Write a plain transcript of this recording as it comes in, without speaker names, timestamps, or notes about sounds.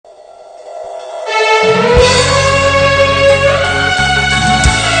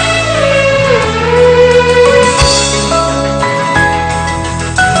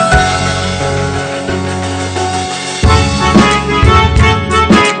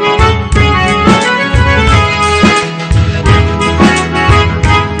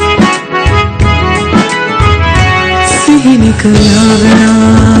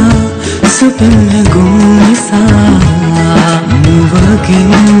කයාවනා සුපින්න ගුමිසා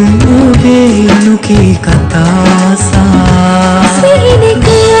මුවගින් ඔබේ නුකී කතාසා සිහින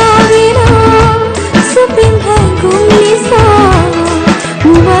කයාවනා සුපින්න ගුමිසා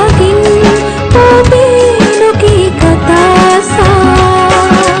මුවගින් ඔබේ නුකී කතාසා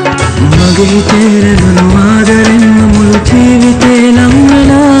මගේ තේරෙනු ආදරෙන් මුළු ජීවිතේ නම්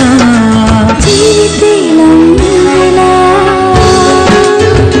වෙලා ජීවිතේ නම්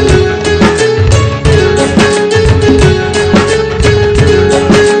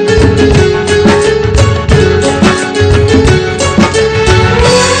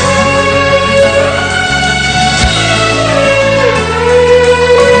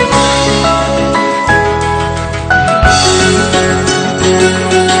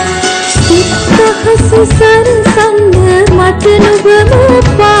සරසන්න මට නුඹම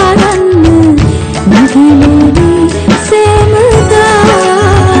පාරන්න නගිලේ සෑමදා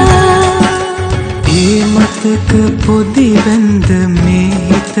ඒ මතක පොඩි වැන්ද මේ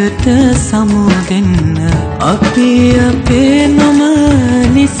හිතට සමුදෙන්න අපි අපේ නොම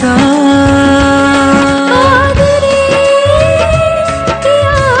නිසා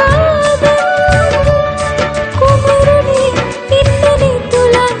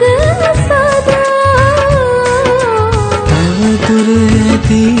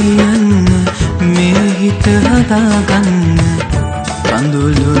හදාගන්න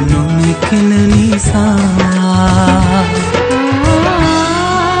කඳුළු නොමිකෙන නිසා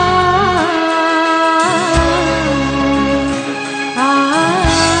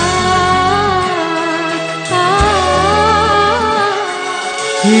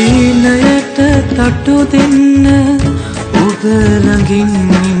හීනයට තටු දෙන්න ඔබ ළඟින්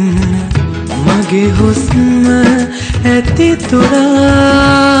ඉන්න මගේ හුස්ම ඇති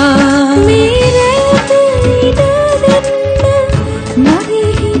තුරා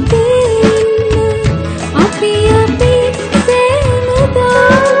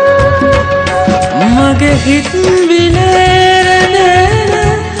මගේ හිත් විලරන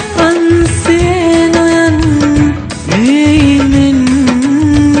අන්සේ නොයන් මේමෙන්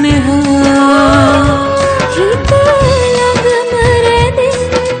නෙහා හිත ළඟම රැඳෙන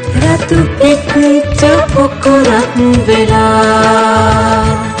රතු පිච්ච පොකුරක් වෙලා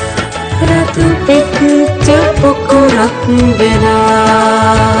රතු පිච්ච පොකුරක්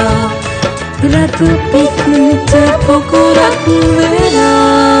වෙලා රතු පිච්ච පොකුරක්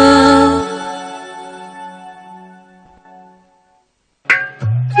වෙලා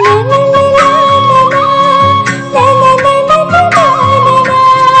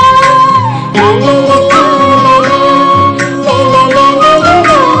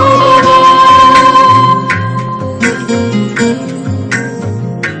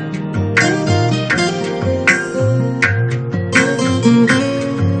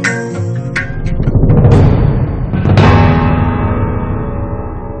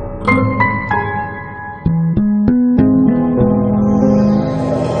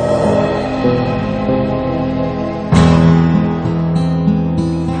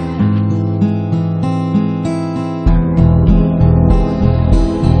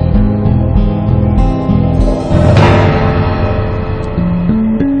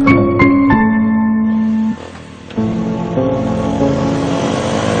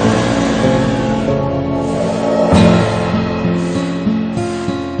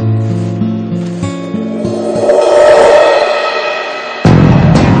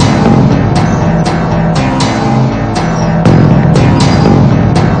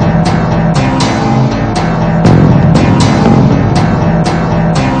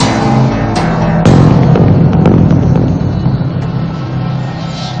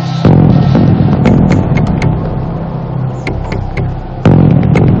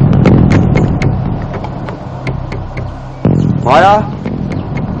माया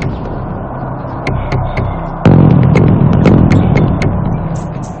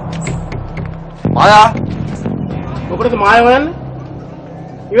माया මොකටද මායව යන්නේ?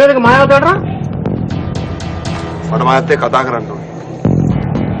 ඉවරේක මායව දඩරා? මට මායත් එක්ක කතා කරන්න ඕනේ.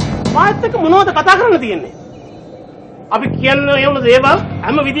 මායත් එක්ක මොනවද කතා කරන්න තියෙන්නේ? අපි කියන්නේ ඒ වුණ දේවල්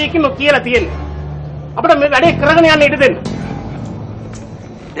හැම විදියකින්ම කියලා තියෙන්නේ. අපිට මේ වැඩේ කරගෙන යන්න ඉඩ දෙන්න.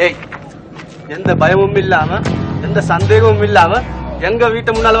 ஏய் எந்த பயமும் இல்லாம எந்த சந்தேகமும் இல்லாம எங்க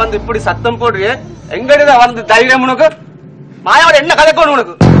வீட்டு முன்னால வந்து இப்படி சத்தம் போடுறியே எங்கடா வந்து தைரியம் உனக்கு மாயாவோட என்ன கதைக்கணும்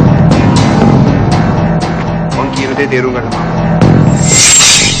உனக்கு உன் கீரதே தேரும் கண்ணமா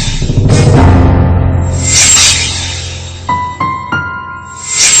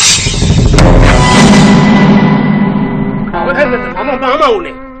மாமா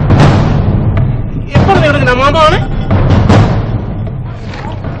உன்னை எப்பொழுது எனக்கு நான் மாமா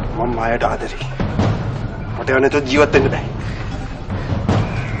මම මායට ආදරේ. මට යන්නේ તો ජීවත් වෙන්න බෑ.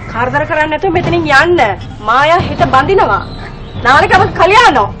 කරදර කරන්නේ නැතුව මෙතනින් යන්න. මායා හිත බඳිනවා. නාලකව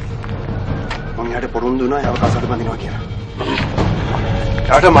කල්යාණෝ. මම යාට පොරොන්දු වුණා යව කසාද බඳිනවා කියලා.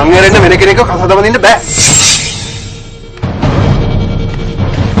 යාට මං යරෙන්න වෙන කෙනෙක්ව කසාද බඳින්න බෑ.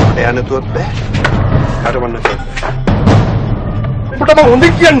 මට යන්න තුවත් බෑ. යාට මන්න බෑ. උඹට මම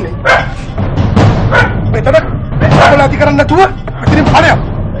හොඳින් කියන්නේ. මෙතන බලලා කරන්න නැතුව අතින් පාරයක්.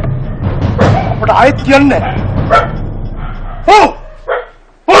 උඹට ආයෙත් කියන්නේ. ඕ!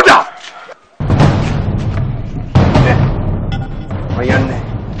 ඕඩා! යන්නේ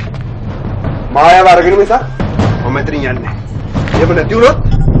මායාව අරගෙන මිස මම මෙතනින් යන්නේ. එහෙම නැති වුණොත්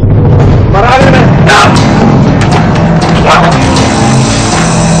මරාගෙන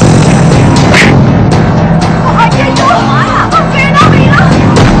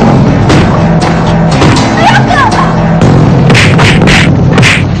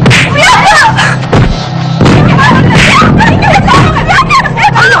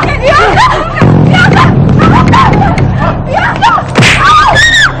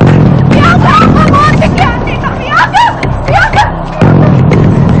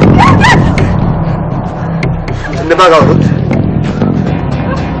කවුරුත්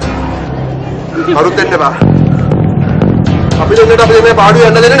කවුරුත් එන්න බා. අපි දෙන්නට අපි මේ පාඩුවේ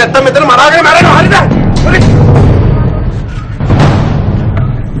යන්න දෙන්නේ නැත්තම් මෙතන මරාගෙන මැරෙනවා. හරිද? හරි.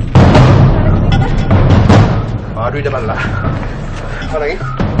 පාඩුවට බලලා. හරි.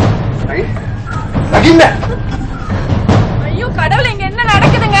 හරි. நகிන්න. ஐயோ கடவுளே இங்க என்ன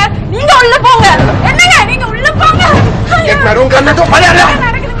நடக்குதுங்க? நீங்க உள்ள போங்க. என்னங்க நீங்க உள்ள போங்க. எக் மரும் கண்ணதோ பளையல.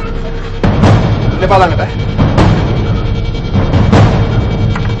 இல்ல பாலாங்கடா.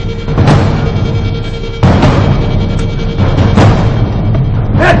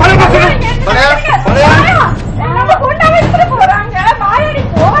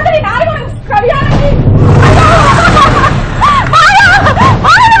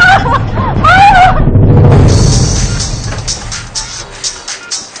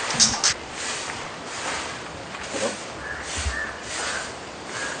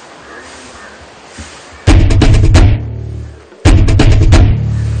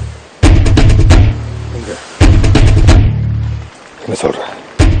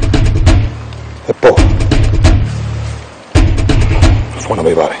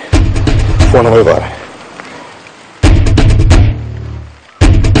 Phone away, bye.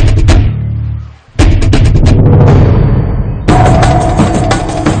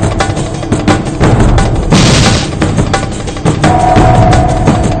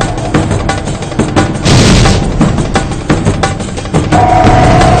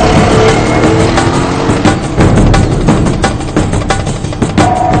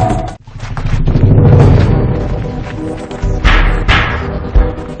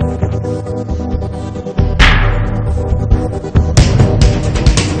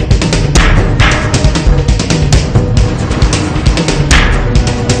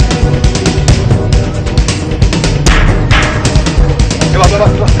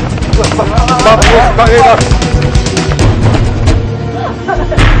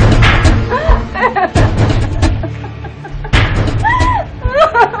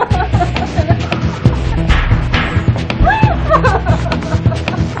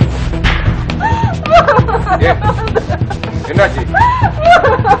 என்னாச்சு?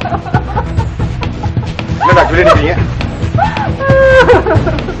 என்னடா சொல்லிட்டீங்க?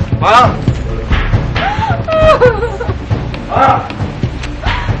 வா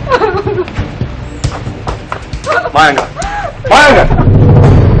வாங்க வாங்க.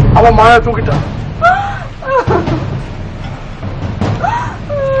 அவன் மாயா தூக்கிட்டான்.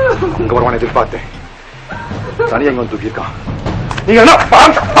 அங்க வருவான் எதிர்பார்த்தேன். தனியா இங்க வந்து தூக்கியிருக்கான். நீங்க என்ன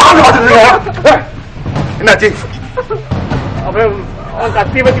பாத்துருக்கீங்க? என்னாச்சு? அவன்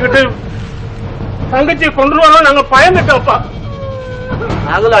கத்தி வச்சுக்கிட்டு தங்கச்சியை கொண்டுருவானோ நாங்க பயந்துட்டோம்ப்பா.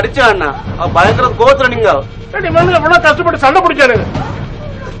 நாங்களும் அடிச்சாண்ணா அவன் பயங்கர கோத்துல நீங்க எவ்வளவு கஷ்டப்பட்டு சண்டை பிடிச்சானுங்க.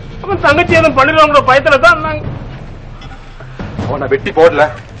 அவன் தங்கச்சி எதுவும் பண்ணிடுவாங்களோ பயத்துல தான் நாங்க அவனை வெட்டி போடல.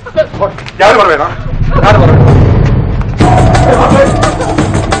 யாரு வர வேணாம்? யாரு வர வேணும்?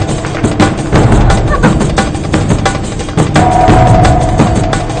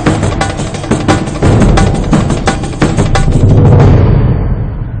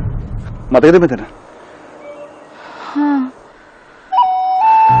 මතකද මෙතන?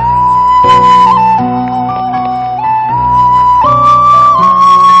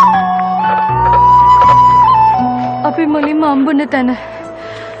 අපි මුලින්ම අම්බුන තැන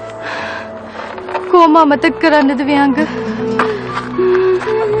කොහොම අමතක කරන්නද වියංග?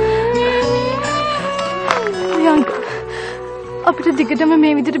 වියංග අපිට දිගටම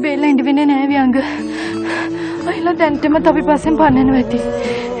මේ විදිහට බේරලා ඉඳ වෙන්නේ නෑ වියංග. අයිලා දැන්ටම අපි පස්සෙන් පන්නනවා ඇති.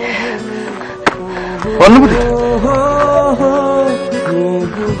 ඔන්න පුතේ.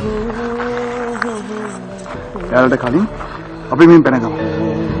 යාළුවට කලින් අපි මෙන් පැනගමු.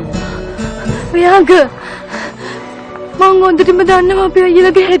 වියංග මං හොඳටම දන්නවා අපි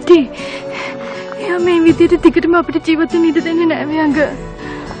අයියලගේ හැටි. එයා මේ විදිහට දිගටම අපිට ජීවත් වෙන්න ඉඩ දෙන්නේ නෑ වියංග.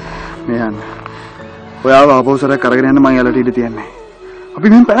 මේ යන්න. ඔයාව ආපෞසරයක් අරගෙන යන්න මං යාළුවට ඉඩ තියන්නේ. අපි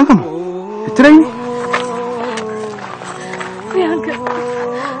මෙන් පැනගමු. එච්චරයි. වියංග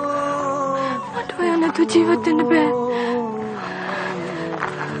මට ඔයා නැතුව ජීවත් වෙන්න බෑ.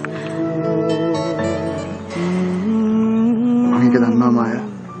 මම ඒක දන්නවා මායා.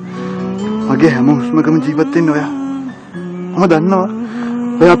 මගේ හැම හුස්මකම ජීවත් වෙන්න ඔයා. මම දන්නවා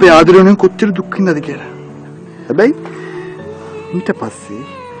ඔයා අපේ ආදරයෙන් කොච්චර දුක් විඳලාද කියලා. හැබැයි ඊට පස්සේ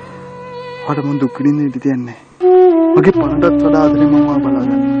ඔයාට මම දුක් විඳින්න ඉඩ තියන්නේ. මගේ පණටත් වඩා ආදරෙන් මම ඔයාව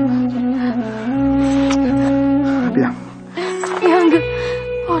බලාගන්නවා. වියංග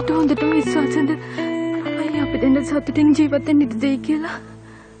ඔයාට හොඳටම විශ්වාසද අයියා අපි දෙන්න සතුටින් ජීවත් වෙන්න ඉඩ දෙයි කියලා?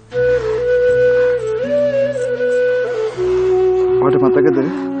 ඔයාට මතකද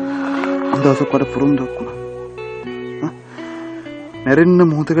දවසක් වඩා පුරුද්දක් වුණා. මැරෙන්න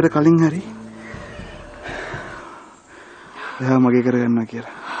මොහොතකට කලින් හරි එයා මගේ කරගන්නවා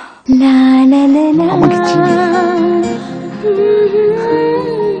කියලා. ලා ලා ලා මගේ ජීවිතේ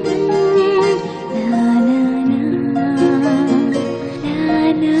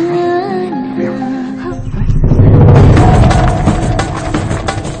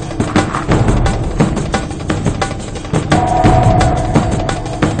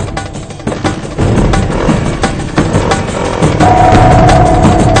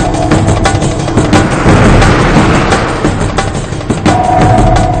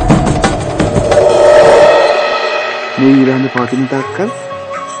පාටින් තාක්කල්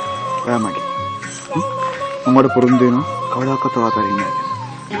ඔයා මගේ. මම වඩ පුරුදු වෙනවා කවදාකවත් අතාරින්නේ නැහැ.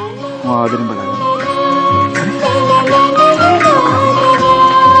 මම ආදරෙන් බලනවා.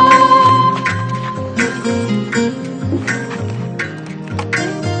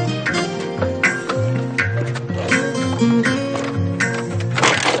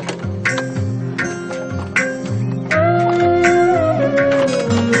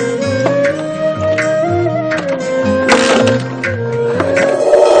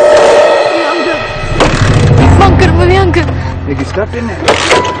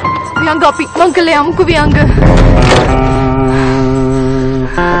 වියංග අපි මං කළේ යමුකෝ වියංග.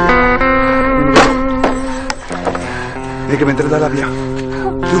 මේක මෙතන දාලා අපි යමු.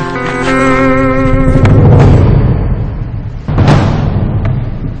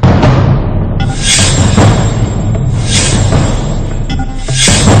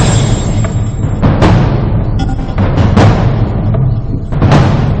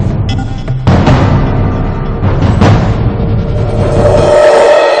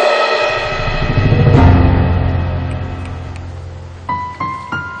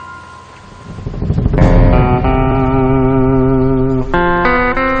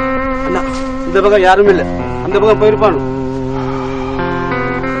 இந்த பக்கம் யாரும் இல்ல, அந்த பக்கம் போயிருப்பானு.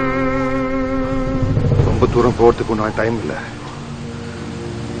 ரொம்ப தூரம் போறதுக்கு நான் டைம் இல்ல.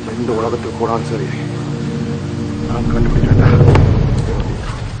 எந்த உலகத்துக்கு போனாலும் சரி நான் கண்டுபிடிக்கிறேன்டா.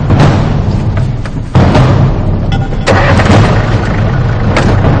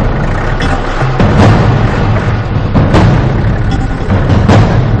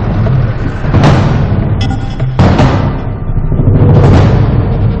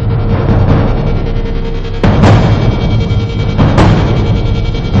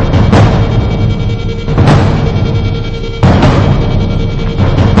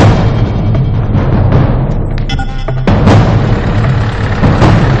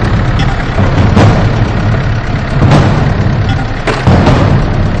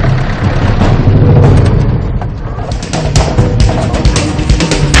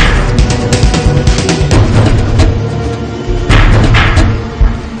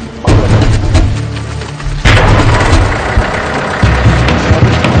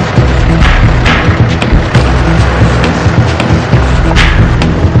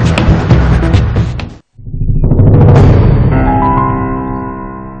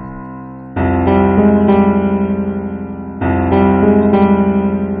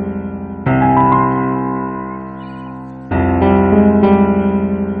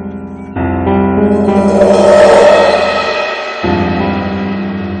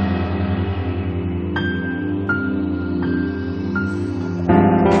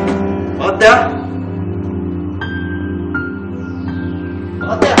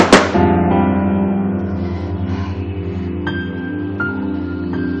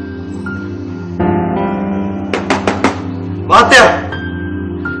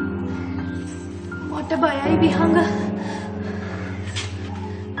 බයයි විහංග.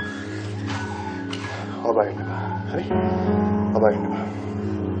 ඔබයි නේ. හරි. ඔබයි නේ.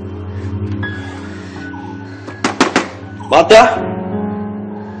 මාත්‍යා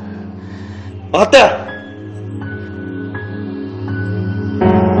මාත්‍යා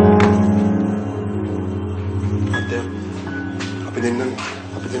අපි දෙන්න යන්න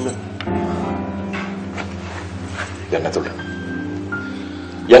තුල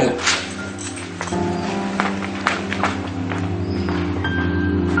යන්න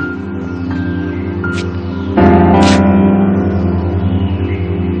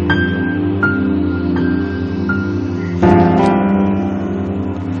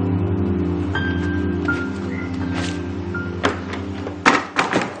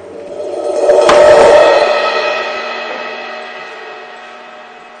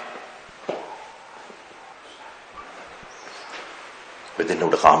වෙදින්න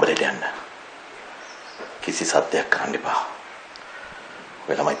උඩ කාමරේට යන්න. කිසි සද්දයක් කරන්න එපා.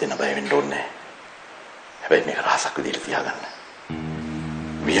 ඔය ළමයි දෙන්න බය වෙන්න ඕනේ නැහැ. හැබැයි මේක රහසක් විදිහට තියාගන්න.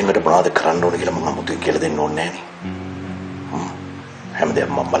 වියංගට මොනවද කරන්න ඕනේ කියලා මම අමුතුවෙන් කියලා දෙන්න ඕනේ නැහැ නේ.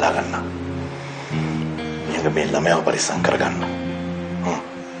 හැමදේම මම බලා ගන්නම්. වියංග මේ ළමයාව පරිස්සම් කරගන්න.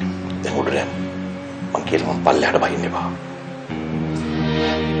 දැන් උඩට යන්න. මං කියලා මම පල්ලෙහාට බහින්න එපා.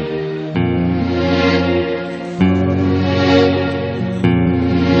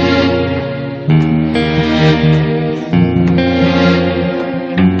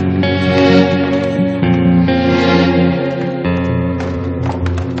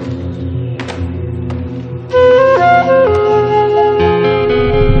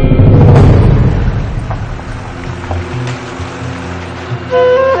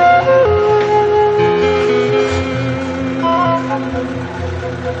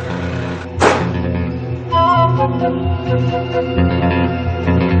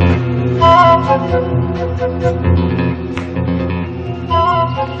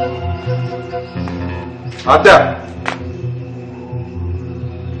 Ada.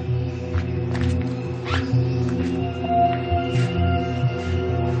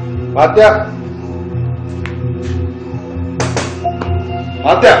 Ada.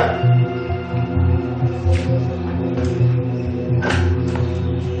 Ada.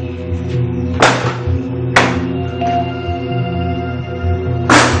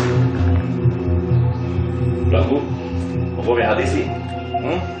 Lagu, apa yang hadis sih?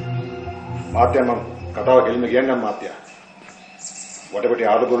 මාත්‍යා මම කතාව ගෙලින්ම කියන්නම් මාත්‍යා. වටපිට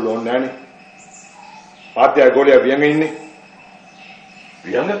ආඩගොල්ල ඕනේ නැහනේ. මාත්‍යා ගෝලියා වියංග ඉන්නේ.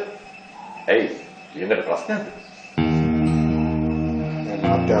 වියංග? ඇයි? වියංගට ප්‍රශ්නයක්ද?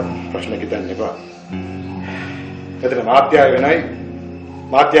 මාත්‍යා ප්‍රශ්න කිතන්න එපා. එතන මාත්‍යා වෙනයි.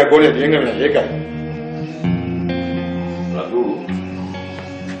 මාත්‍යා ගෝලියා වියංග වෙනයි ඒකයි. ලඝු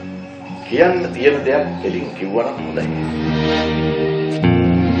කියන්න තියෙන දෙයක් එලින් කිව්වනම් හොඳයි.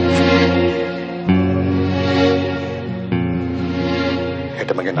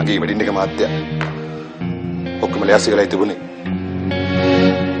 මගේ නගී වෙඩින්න එක මාත්‍යා ඔක්කොම ලෑස්ති කරලා තිබුණේ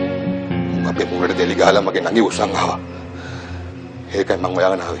අපේ මුරට දෙලි ගහලා මගේ නගී උස්සන් ආවා ඒකයි මම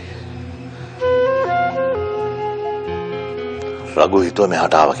ඔයාගෙන ආවේ රඝු හිතුවා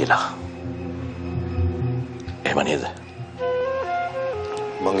මෙහාට ආවා කියලා එහෙම නේද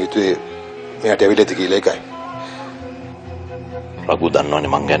මං හිතුවේ මෙයාට ඇවිල්ලා ඇති කියලා ඒකයි රඝු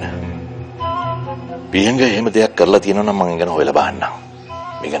දන්නවනේ මං ගැන පියංග එහෙම දෙයක් කරලා තියෙනවා නම් මං ගැන හොයලා බලන්නම්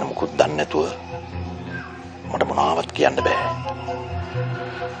මේ ගැන මුකුත් දන්නේ නැතුව මට මොනවත් කියන්න බෑ.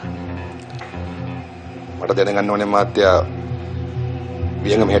 මට දැනගන්න ඕනේ මාත්‍යා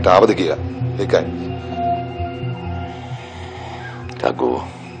වියංග මෙහෙට ආවද කියලා. ඒකයි.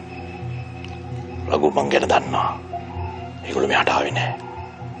 රඝු මං ගැන දන්නවා. ඒගොල්ලෝ මෙහාට ආවේ නෑ.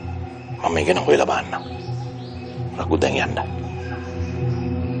 මම මේ ගැන හොයලා බලන්නම්. රඝු දැන් යන්න.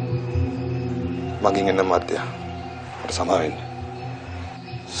 මගෙන් එන්න මාත්‍යා. මට සමාව වෙන්න.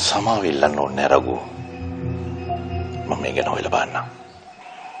 සමාව ඉල්ලන්න ඕනේ නෑ රඝු. මම මේ ගැන හොයලා බලන්නම්.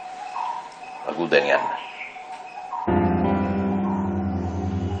 රඝු දැන් යන්න.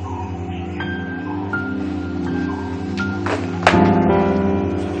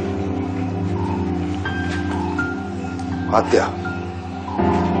 මාත්‍යා.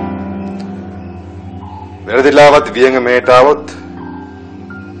 වැරදිලාවත් වියංග මෙහෙට ආවොත්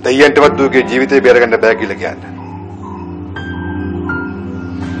දෙයියන්ටවත් දුවගේ ජීවිතේ බේරගන්න බෑ කියලා කියන්නේ.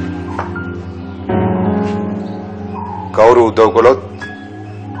 කවුරු උදව් කළොත්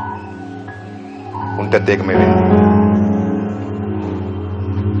උන්ටත් ඒක මේ වෙන්නේ.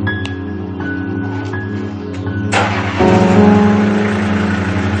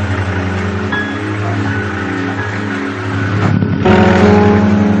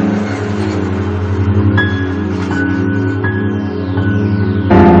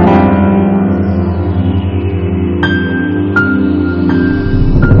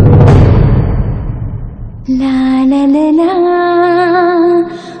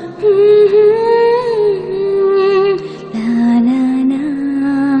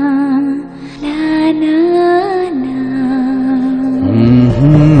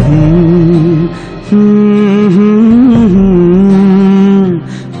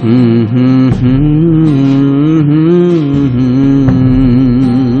 මට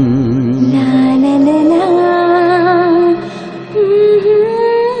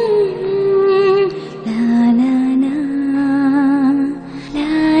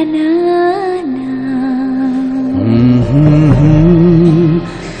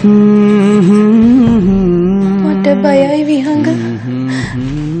බයයි විහංග.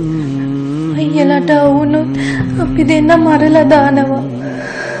 අයියලාට වුණොත් අපි දෙන්න මරලා දානවා.